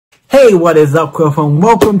Hey, what is up, Crowphone?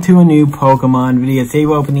 Welcome to a new Pokemon video. Today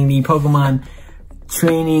we're opening the Pokemon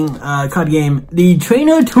training card game, the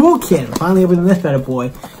Trainer Toolkit. Finally opening this better boy.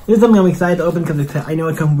 This is something I'm excited to open because I know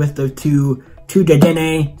it comes with the two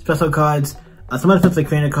Dedenne special cards, some other stuff like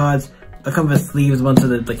trainer cards. It comes with sleeves, a bunch of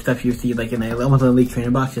the stuff you see like in almost an Elite Trainer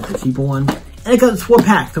box, just a cheaper one. And it comes 4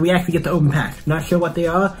 packs, so we actually get to open packs. Not sure what they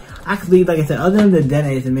are. Actually, like I said, other than the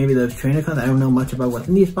Dennes and maybe those trainer cards, I don't know much about what's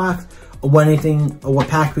in these boxes, or what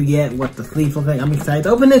pack we get, what the sleeves look like. I'm excited to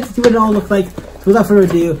open it to see what it all looks like. So without further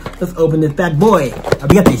ado, let's open this bad boy.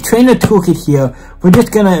 We got the Trainer Toolkit here. We're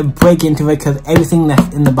just gonna break into it because everything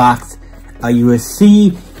that's in the box, you will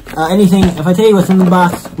see. Anything, if I tell you what's in the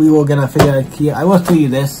box, we will gonna figure it out here. I will tell you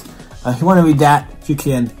this. If you want to read that, you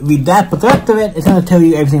can read that, but the rest of it is going to tell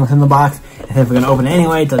you everything what's in the box. And if we're going to open it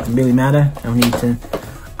anyway, it doesn't really matter. I don't need to.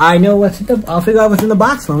 I know what's in the, I'll figure out what's in the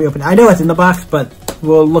box when we open it. I know what's in the box, but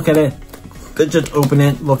we'll look at it. Just open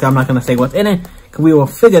it. Look, I'm not going to say what's in it, because we will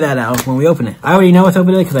figure that out when we open it. I already know what's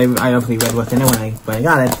open it, because I obviously read what's in it when I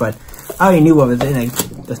got it, but I already knew what was in it,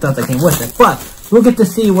 the stuff that came with it. But we'll get to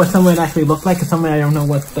see what some of it actually looks like, because some of it I don't know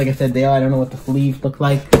what, like I said, they are. I don't know what the sleeves look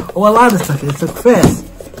like, or a lot of the stuff is. So Chris,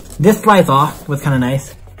 this slides off, was kind of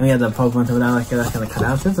nice, and we have the Pokemon over there, like that's kind of cut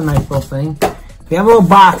out, so it's a nice little thing. We have a little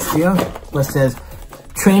box here, that says,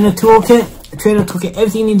 Trainer Toolkit,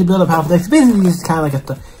 everything you need to build a powerful deck. So basically, it's kind of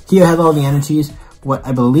like here has all the energies. What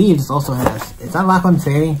I believe this also has, is that Lock one's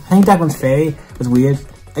Fairy? I think that one's Fairy, it's weird.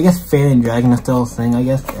 I guess Fairy and Dragon are still a thing, I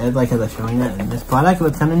guess, like as I'm showing that in this product,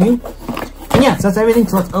 looks kind of new. And yeah, so that's everything,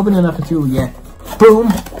 so let's open it up and see what we get.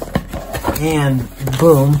 Boom, and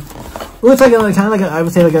boom. It looks like kind of like I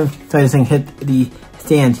would say like sorry, this thing hit the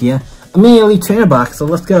stand here. A mini Elite Trainer box, so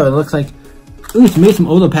let's go. It looks like, ooh, she made some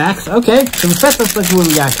older packs. Okay, so first let's look at what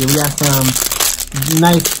we got here. We got some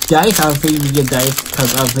nice dice. Obviously we get dice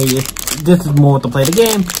because obviously this is more to play the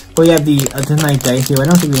game. But we have the nice dice here. I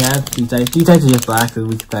don't think we have these dice. These dice are just black, so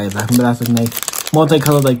we could play black, but that's like nice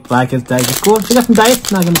multicolored like blackest dice. It's cool. So we got some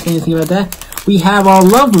dice. Not gonna say anything about that. We have our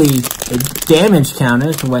lovely damage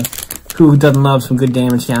counters. Who doesn't love some good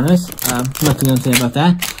damage counters? Nothing to say about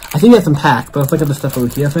that. I think we have some packs, but let's look at the stuff over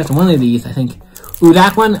here first. One of these, I think. Ooh,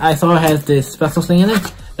 that one I saw has this special thing in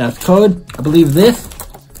it. That's code. I believe this,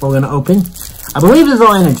 we're gonna open. I believe this is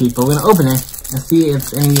all energy, but we're gonna open it and see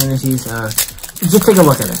if any energies just take a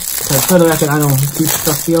look at it. Because for the record, I don't keep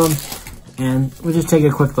stuff sealed. And we'll just take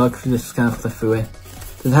a quick look, just kind of flip through it.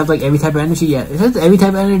 Does it have like every type of energy? Yeah, it has every type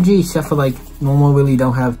of energy except for like normal really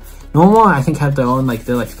don't have. Normal, I think, have their own, like,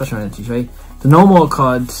 they're like special energies, right? The normal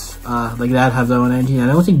cards, like that, have their own energy. I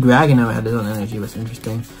don't think Dragon ever had his own energy, which is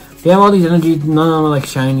interesting. We have all these energies, none of them are like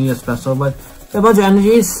shiny or special, but they're a bunch of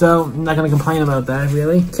energies, so I'm not gonna complain about that,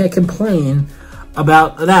 really. Can't complain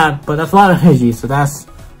about that, but that's a lot of energy, so that's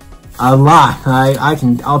a lot.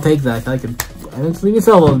 I'll take that. Let's leave it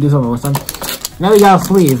solo to do something with them. Now we got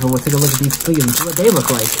sleeves, so we'll take a look at these sleeves and see what they look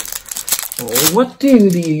like. What do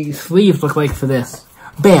the sleeves look like for this?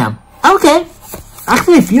 Bam. Okay.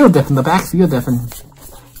 Actually, they feel different. The backs feel different.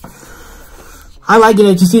 I like it.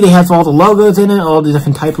 As you see, they have all the logos in it, all the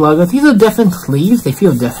different type logos. These are different sleeves. They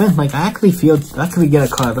feel different. Like, I actually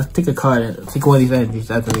get a card. Let's take a card and take one of these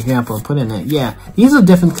energies as an example and put it in it. Yeah. These are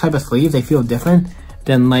different type of sleeves. They feel different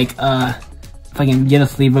than, like, if I can get a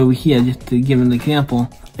sleeve over here, just to give an example.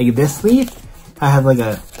 Like, this sleeve, I have, like,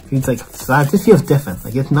 it's like, it just feels different.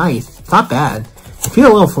 Like, it's nice. It's not bad. It feels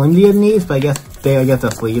a little flimsier than these, but I guess the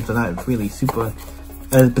sleeves are not really super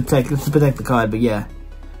to protect the card, but yeah.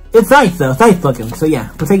 It's nice though, it's nice looking, so yeah.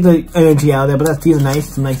 We'll take the energy out of there, but these are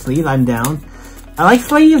nice, some nice sleeves, I'm down. I like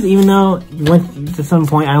sleeves, even though to some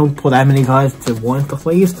point I don't pull that many cards to warrant the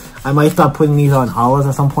sleeves. I might stop putting these on hollows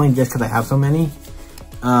at some point just because I have so many.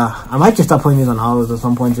 I might just stop putting these on hollows at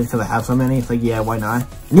some point just because I have so many. It's like, yeah, why not?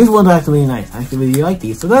 And these ones are actually really nice. I actually really like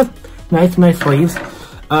these, so that's nice sleeves.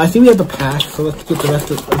 I think we have the pack, so let's get the rest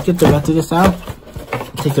of this out.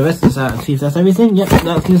 Take the rest of this out and see if that's everything. Yep,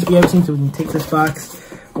 that seems to be everything, so we can take this box,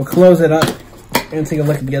 we'll close it up, and take a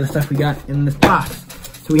look at the other stuff we got in this box.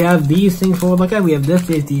 So we have these things for look at. We have this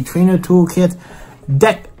is the Trainer Toolkit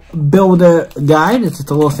Deck Builder Guide. It's just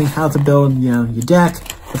a little thing how to build, you know, your deck,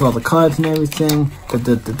 with all the cards and everything.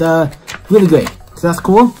 Really great. So that's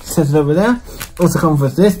cool. Set it over there. Also comes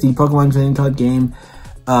with this, the Pokemon Training Card Game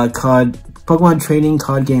Pokemon Trading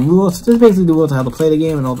Card Game rules. So this is basically the rules of how to play the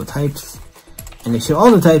game and all the types. And they show all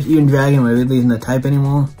the types, even Dragon, where it really isn't a type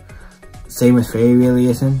anymore. Same as Fairy really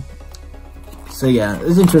isn't. So yeah,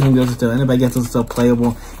 it's interesting to still, and if I guess it's still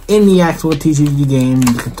playable in the actual TCG game,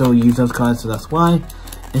 you can still use those cards, so that's why.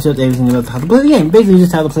 It shows everything about how to play the game. Basically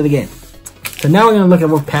just how to play the game. So now we're gonna look at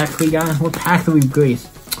what packs we got, what packs have we graced.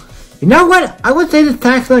 You know what? I would say this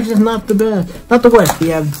pack selection is not the best, not the worst. We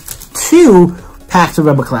have 2 packs of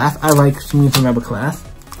Rebel Class. I like me some Rebel Class.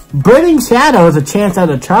 Burning Shadows, a chance out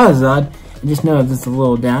of Charizard. I just know this is a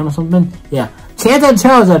little down or something. Yeah, chance out of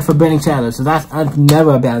Charizard for Burning Shadows. So that's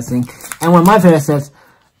never a bad thing. And one of my favorite sets,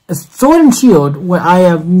 Sword and Shield, where I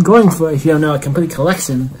am going for, if you don't know, a complete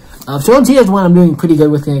collection. Sword and Shield is one I'm doing pretty good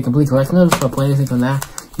with, getting a complete collection of, so I'll play anything from that.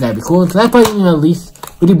 That'd be cool. So that's probably, at least,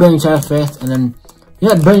 we do Burning Shadows first, and then,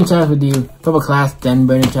 Burning Shadows we do Rebel Class, then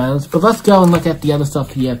Burning Shadows. But let's go and look at the other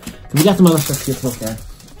stuff here. We got some other stuff here to look at.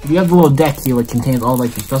 We have the little deck here which contains all,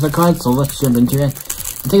 like, the special cards, so let's jump into it.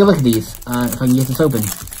 And take a look at these, if I can get this open.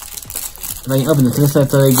 If I can open this, this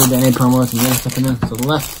is really good DNA promos and other stuff in there. So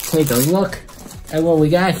let's take a look at what we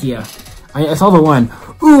got here. I saw the one.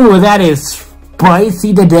 Ooh, that is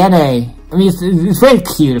Spicy the DNA. I mean, it's very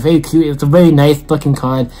cute. It's a very nice looking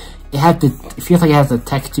card. It feels like it has a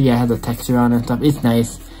texture. Yeah, it has a texture on it and stuff. It's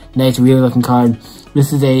nice. Nice, really looking card.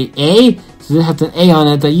 This is a A. So this has an A on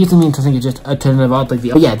it. That usually means I think it's just alternative art like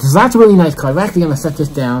the. But yeah, that's a really nice card. We're actually gonna set this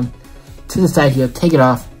down to the side here. Take it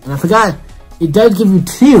off. And I forgot, it does give you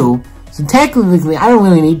 2. So technically, I don't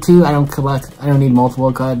really need 2. I don't collect. I don't need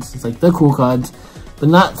multiple cards. It's like they're cool cards, but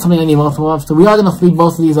not something I need multiple of. So we are gonna sleeve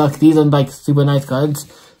both of these up. These are like super nice cards.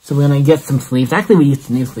 So we're gonna get some sleeves. Actually, we used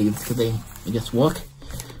to need sleeves because they just work.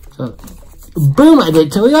 So, boom, I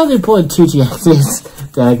did. So we already pulled 2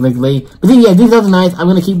 GXs, technically. But then, yeah, these are nice. I'm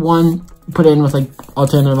gonna keep one, put in with, like,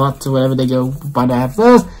 alternative lots or whatever they go, but I have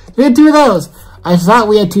those. We had 2 of those. I thought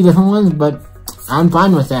we had 2 different ones, but I'm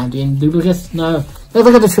fine with that. Doing duplicates, no. Let's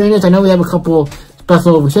look at the trainers. I know we have a couple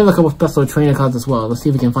we should have a couple special trainer cards as well. Let's see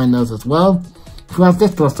if we can find those as well. If we have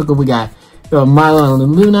this, let's look what we got. We have Milo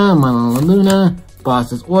and Luna,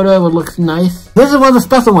 Boss's Order, what looks nice. This is one of the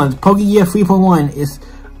special ones. Pokegear 3.1 is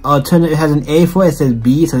alternative. It has an A for it. It says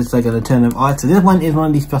B, so it's like an alternative art. So this one is one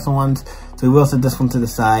of these special ones. So we will set this one to the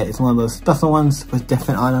side. It's one of those special ones with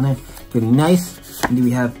different art on it. Really nice. And then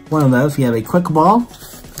we have one of those. We have a Quick Ball.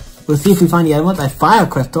 We'll see if we find the other ones. A Fire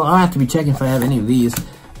Crystal. I'll have to be checking if I have any of these.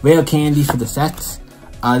 Rare Candy for the sets.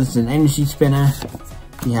 This is an Energy Spinner.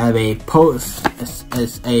 We have a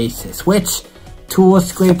a Switch, Tool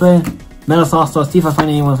Scraper, Metal Saucer. See if I find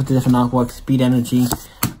anyone with the different artwork. Speed Energy.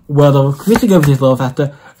 Well, we should go over this a little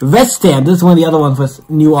faster. Red Stamp. This is one of the other ones with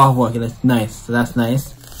new artwork, and it's nice. So that's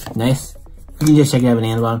nice. Nice. You can just check it out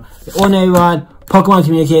in the bottom. The Ordinary Rod. Pokemon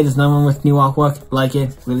Communicator. There's another one with new artwork. Like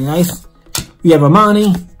it. Really nice. We have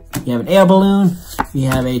Romani. We have an Air Balloon. We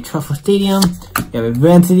have a Truffle Stadium. We have a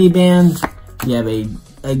Vancity Band. We have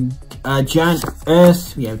a Giant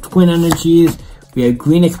Earth. We have Twin Energies. We have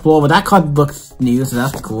Green Explorer. That card looks new, so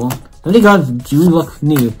that's cool. Many cards do look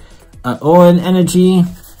new. Orin Energy.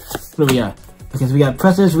 What do we got? Because we got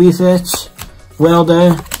Precious Research,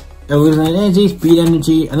 Welder, Illusion Energy, Speed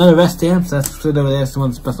Energy, another Rest Stamp. So that's over there. Some of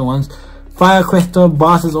the special ones. Fire Crystal,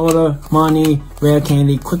 Boss's Order, Money, Rare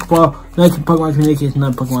Candy, Quick Ball, another Pokemon Communication,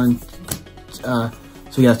 another Pokemon.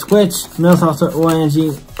 So we got Switch, Metal Saucer, Or Energy,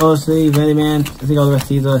 OC, Veryman. I think all the rest of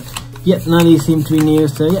these are. Yep, none of these seem to be new.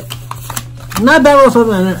 So yeah, not bad with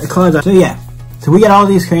other cards. So yeah, so we got all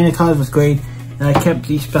these trainer cards. Was great, and I kept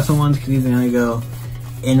these special ones because these are gonna go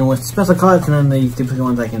in with special cards, and then the duplicate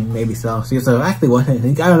ones I can maybe sell. So actually worth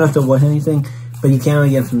anything. I don't know if they're worth anything, but you can't really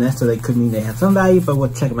get them from this, so they could mean they have some value. But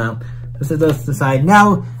we'll check them out. This is those to the side.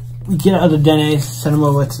 Now we get other DNAs, send them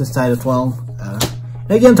over to the side as well.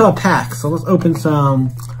 Now get into a pack. So let's open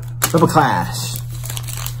some Rebel Clash.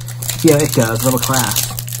 See how it goes. Rebel Clash.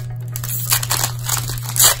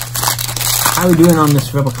 How are we doing on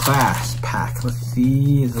this Rebel Clash pack? Let's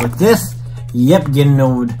see. Is it like this? Yep, getting an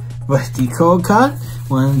old rusty code card.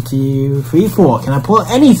 1, 2, 3, 4. Can I pull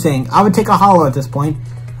anything? I would take a hollow at this point.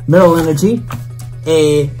 Middle Energy.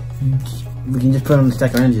 We can just put on the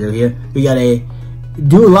stack of energy over here. We got a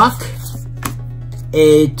Duloc,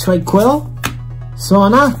 a Tranquil,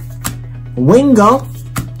 Sona, Wingo,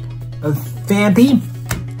 a Vampy,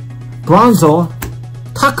 Bronzor,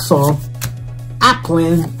 Tuxel,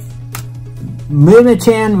 Applin,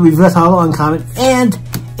 Mimichan, Reverse Hollow Uncommon, and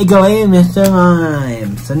a Galarian Mr.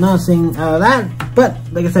 Mime. So nothing out of that, but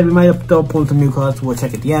like I said, we might have to pull some new cards, so we'll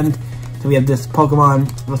check at the end. So we have this Pokemon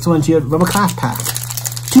Sword and Shield Rebel Clash pack.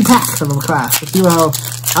 2 packs of Rebel Clash. Let's see how.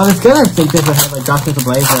 I was gonna think this would have like Darkness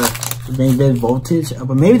Ablaze or maybe Voltage,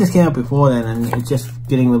 but maybe this came out before then and it's just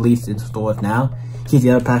getting released in stores now. Here's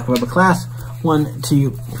the other pack of Rebel Clash. 1,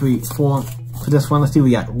 2, 3, 4. For this one, let's see,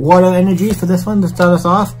 we got Water Energy for this one to start us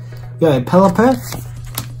off. We got a Pelipper,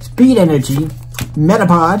 Speed Energy,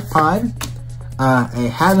 Metapod, a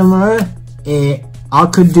Hadamur, a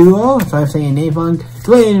Alkaduo, if I'm saying a name on,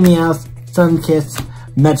 Flame Meowth, Sunkiss,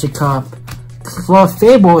 Magikarp, for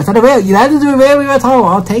Fable. Is that a rare? That is a rare reverse hollow.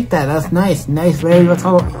 I'll take that. That's nice. Nice rare reverse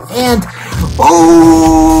hollow. And,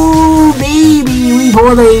 oh, baby, we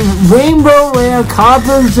pulled a Rainbow Rare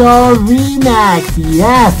Copper Jaw Remax.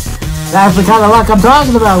 Yes, that's the kind of luck I'm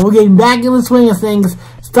talking about. We're getting back in the swing of things.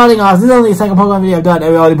 Starting off, this is only the second Pokemon video I've done,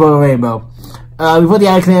 and we already pulled a Rainbow. We put the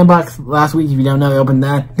Alexander box last week. If you don't know, we opened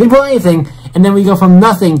that. Didn't pull anything, and then we go from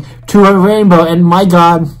nothing to a rainbow, and my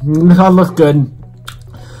god, the card looks good.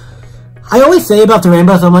 I always say about the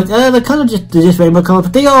rainbows, I'm like, they're kind of just rainbow color,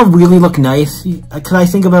 but they all really look nice. Cause I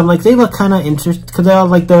think about them, like, they look kind of interesting, cause they're all,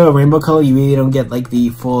 like, the rainbow color, you really don't get, like, the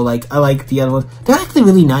full, like, I like the other ones. They're actually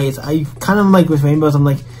really nice. I kind of, like, with rainbows, I'm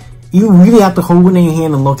like, you really have to hold it in your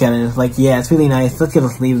hand and look at it. It's like, yeah, it's really nice. Let's get the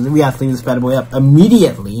sleeves. We got to sleeve this bad boy up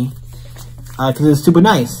immediately, cause it's super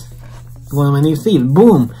nice. One of my new sleeves.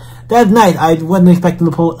 Boom. That's nice. I wasn't expecting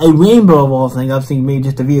to pull a rainbow of all things. I was thinking maybe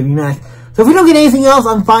just a VW nice. So if we don't get anything else,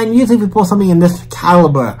 I'm fine. Usually if we pull something in this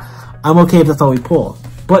caliber, I'm okay if that's all we pull.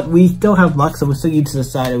 But we still have luck, so we're still used to the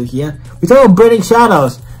side over here. We throw Burning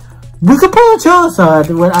Shadows. We could pull a Charizard.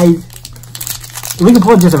 We can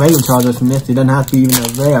pull just a regular Charizard from this. It doesn't have to be even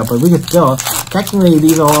a rare, but we could still. Technically,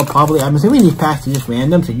 these are all probably, I'm assuming these packs are just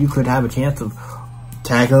random, so you could have a chance of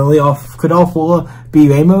technically could all four be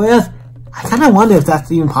rainbow rares. I kind of wonder if that's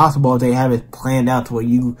even possible if they have it planned out to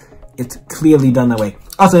where it's clearly done that way.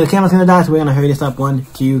 Also, the camera's gonna die, so we're gonna hurry this up. 1,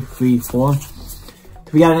 2, 3, 4. So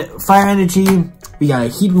we got a Fire Energy, we got a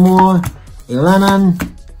Heatmore, a Lennon,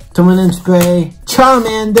 Torment Spray,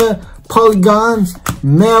 Charmander, Polygons,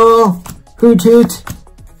 Meryl, Hoothoot,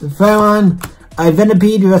 Ferron, a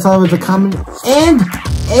Venipede, that's all with a common, and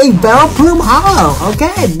a Bellplume Hollow.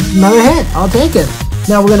 Okay, another hit. I'll take it.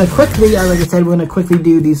 Now we're gonna quickly, like I said, we're gonna quickly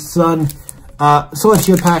do the Sword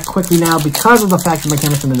Shield pack quickly now because of the fact that my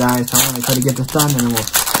camera's gonna die. So I'm gonna try to get this done, and then we'll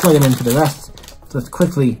plug it in for the rest. So let's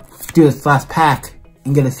quickly do this last pack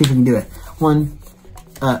and see if we can do it. 1,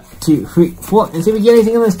 2, 3, 4, and see if we get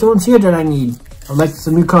anything in the Sword Shield that I need. I'd like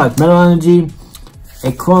some new cards: Metal Energy,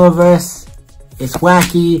 a Quilliverse, a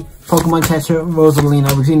Swacky, Pokemon Catcher,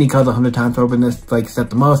 Rosalina. We've seen these cards 100 times to open this, like, except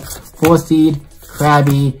the most. Force Seed,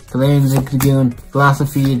 Krabby, Galarian Zigzagoon,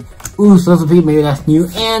 Velocifeed, Velocifeed, maybe that's new,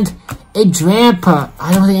 and a Drampa.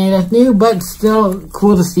 I don't think any of that's new, but still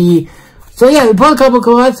cool to see. So yeah, we pulled a couple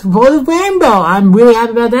cards for the rainbow. I'm really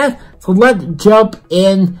happy about that. So let's jump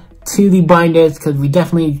in to the binders, because we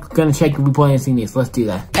definitely gonna check if we pull anything new. So let's do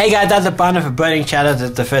that. Hey guys, that's a binder for Burning Shadows.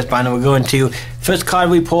 That's the first binder we're going to. First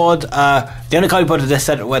card we pulled, the only card we pulled to this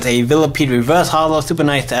set was a Venipede Reverse Hollow. Super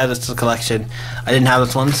nice to add this to the collection. I didn't have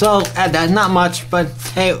this one, so add that. Not much, but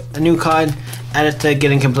hey, a new card. Add it to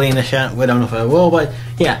getting complete in the shot. We don't know if I will, but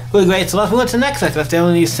yeah, really great. So let's move on to the next set. That's the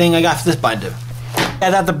only thing I got for this binder.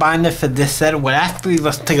 Yeah, that's the binder for this set. Well, actually,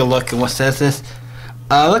 let's take a look at what says this.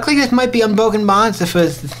 Looks like this might be Unbroken Bonds. If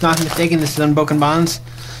it's not mistaken, this is Unbroken Bonds.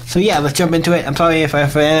 So yeah, let's jump into it. I'm sorry if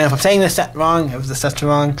I'm saying this set wrong, if the set's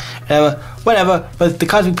wrong, whatever. But the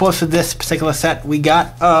cards we pulled for this particular set, we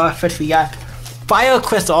got, first we got Fire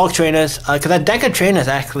Crystal All Trainers, because that deck of trainers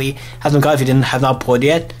actually has some cards we have not pulled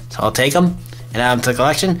yet, so I'll take them and add them to the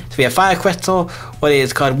collection. So we have Fire Crystal, what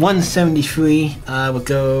is card 173, what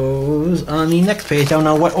goes on the next page. I don't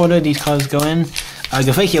know what order these cards go in.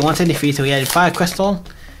 Goes right here, 173, so we added Fire Crystal,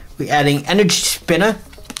 we're adding Energy Spinner,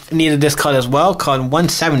 needed this card as well, card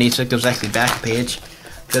 170, so it goes actually back page,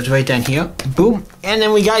 goes right down here, boom, and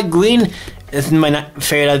then we got green. This is my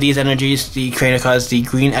favorite of these energies, the creator cards, the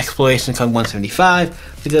Green Exploration card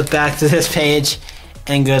 175, it goes back to this page,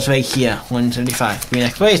 and goes right here, 175, Green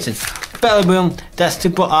Exploration. Boom, that's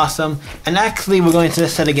super awesome. And actually, we're going to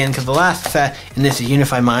this set again because the last set, and this is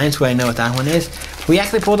Unify Minds, where I know what that one is. We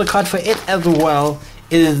actually pulled a card for it as well.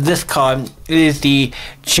 It is this card. It is the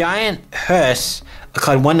Giant Hearse,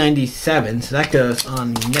 card 197. So that goes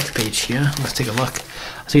on the next page here. Let's take a look.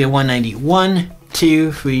 So we have 191,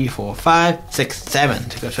 2, 3, 4, 5, 6,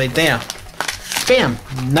 7. So it goes right there. Bam!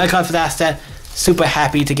 Another card for that set. Super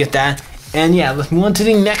happy to get that. And yeah, let's move on to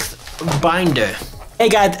the next binder. Hey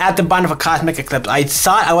guys, at the binder for Cosmic Eclipse, I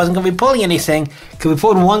thought I wasn't going to be pulling anything, because we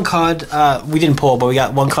pulled one card, we didn't pull, but we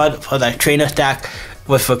got one card for that trainer stack,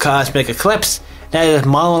 was for Cosmic Eclipse. That is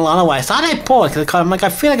Malolana. I thought I pulled it, because I'm like, I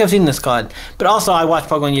feel like I've seen this card. But also, I watched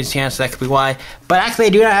Pokemon use chance, so that could be why. But actually, I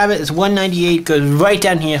do not have it. It's 198, goes right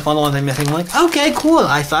down here. It's one of the ones I'm missing. I'm like, okay, cool.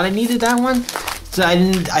 I thought I needed that one. So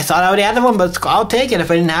I thought I already had that one, but I'll take it if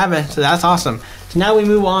I didn't have it. So that's awesome. So now we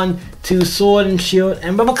move on to Sword and Shield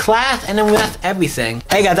and Rubber Class, and then that's everything.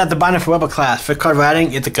 Hey guys, that's the binder for Rubber Class. For card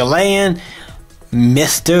writing, it's a Galarian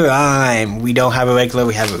Mr. Rhyme. We don't have a regular,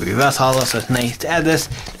 we have a reverse hollow, so it's nice to add this.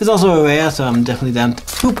 There's also a rare, so I'm definitely down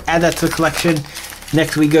to add that to the collection.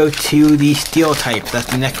 Next we go to the steel type. That's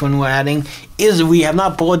the next one we're adding. We have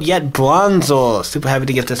not pulled yet Bronzor. Super happy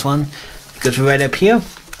to get this one. It goes right up here.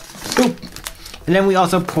 Boop. And then we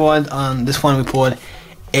also poured on this one. We poured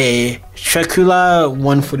a Shakula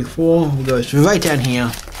 144. It goes right down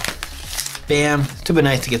here. Bam. Super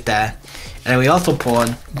nice to get that. And we also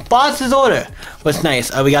poured Boss's Order. What's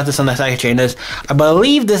nice, we got this on the Psychic Trainers. I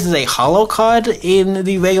believe this is a holo card in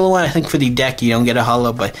the regular one. I think for the deck you don't get a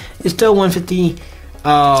holo, but it's still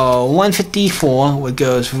 154, which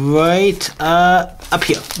goes right up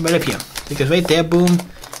here. Right up here. It goes right there, boom.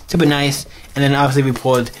 Super nice. And then obviously we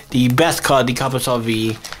poured the best card, the Copper Saw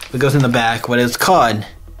V, which goes in the back, what is card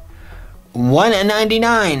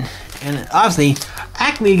 199. And obviously,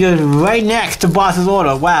 actually goes right next to Boss's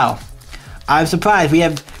Order. Wow. I'm surprised. We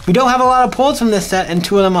don't have a lot of pulls from this set, and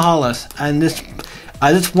 2 of them are holos. And this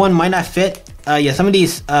one might not fit. Yeah, some of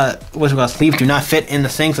these what's it called, sleeves do not fit in the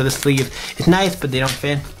thing. So this sleeve is nice, but they don't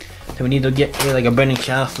fit. So we need to get like a Burning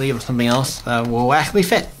Shadow sleeve or something else that will actually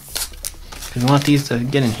fit. Because we want these to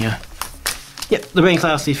get in here. Yep, the Burning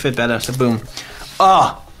Shadow sleeve fit better. So boom.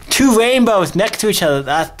 Oh, 2 rainbows next to each other.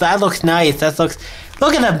 That looks nice.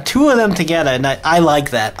 Look at them, 2 of them together, and I like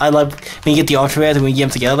that. I love when you get the ultra rares and when you get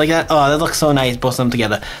them together like that. Oh, that looks so nice, both of them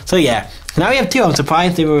together. So yeah, now we have 2. I'm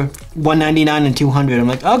surprised they were 199 and 200. I'm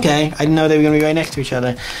like, okay, I didn't know they were gonna be right next to each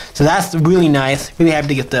other. So that's really nice. Really happy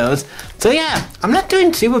to get those. So yeah, I'm not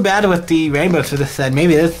doing super bad with the rainbows for this set.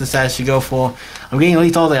 Maybe this is the set I should go for. I'm getting at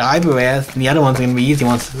least all the hybrid rares, and the other ones are gonna be easy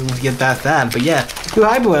ones to get past that. But yeah, 2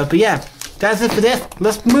 hybrid rares. But yeah, that's it for this.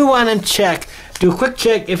 Let's move on and check. Do a quick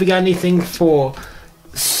check if we got anything for.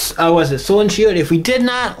 Was it Soul and Shield? If we did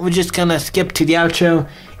not, we're just gonna skip to the outro.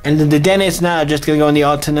 And then the dentists now are just gonna go in the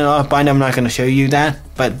alternate binder. I'm not gonna show you that,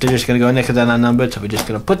 but they're just gonna go in there because they're not numbered. So we're just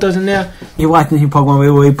gonna put those in there. You're watching this Pokemon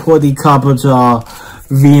where we pour the Copper Saw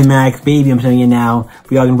VMAX baby. I'm showing you now.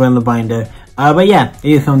 We are gonna put in the binder. But yeah,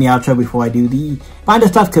 it is from the outro before I do the binder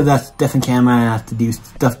stuff because that's different camera and I have to do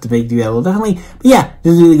stuff to do that a little differently. But yeah,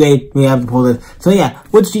 this is really great. We have to pull this. So yeah,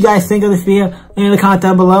 what did you guys think of this video? Leave in the comments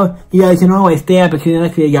down below. You guys can always stay up and see you in the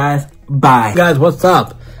next video, guys. Bye. Guys, what's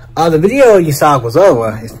up? The video you saw was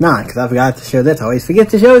over. It's not because I forgot to show this. I always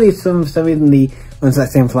forget to show these for some reason. The ones that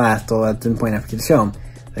same flash, so at some point I forget to show them.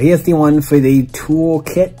 So here's the one for the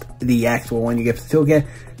toolkit, the actual one you get for the toolkit.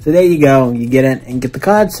 So there you go, you get it and get the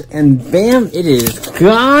cards, and bam, it is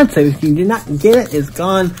gone. So if you did not get it, it's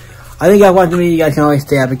gone. I think I watched the video, you guys can always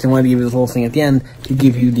stay up because I wanted to give you this whole thing at the end to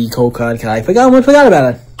give you the code card, because I forgot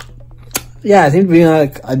about it. Yeah, I seem to be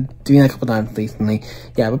doing that a couple times recently.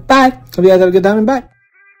 Yeah, but bye. Hope you guys have a good time and bye.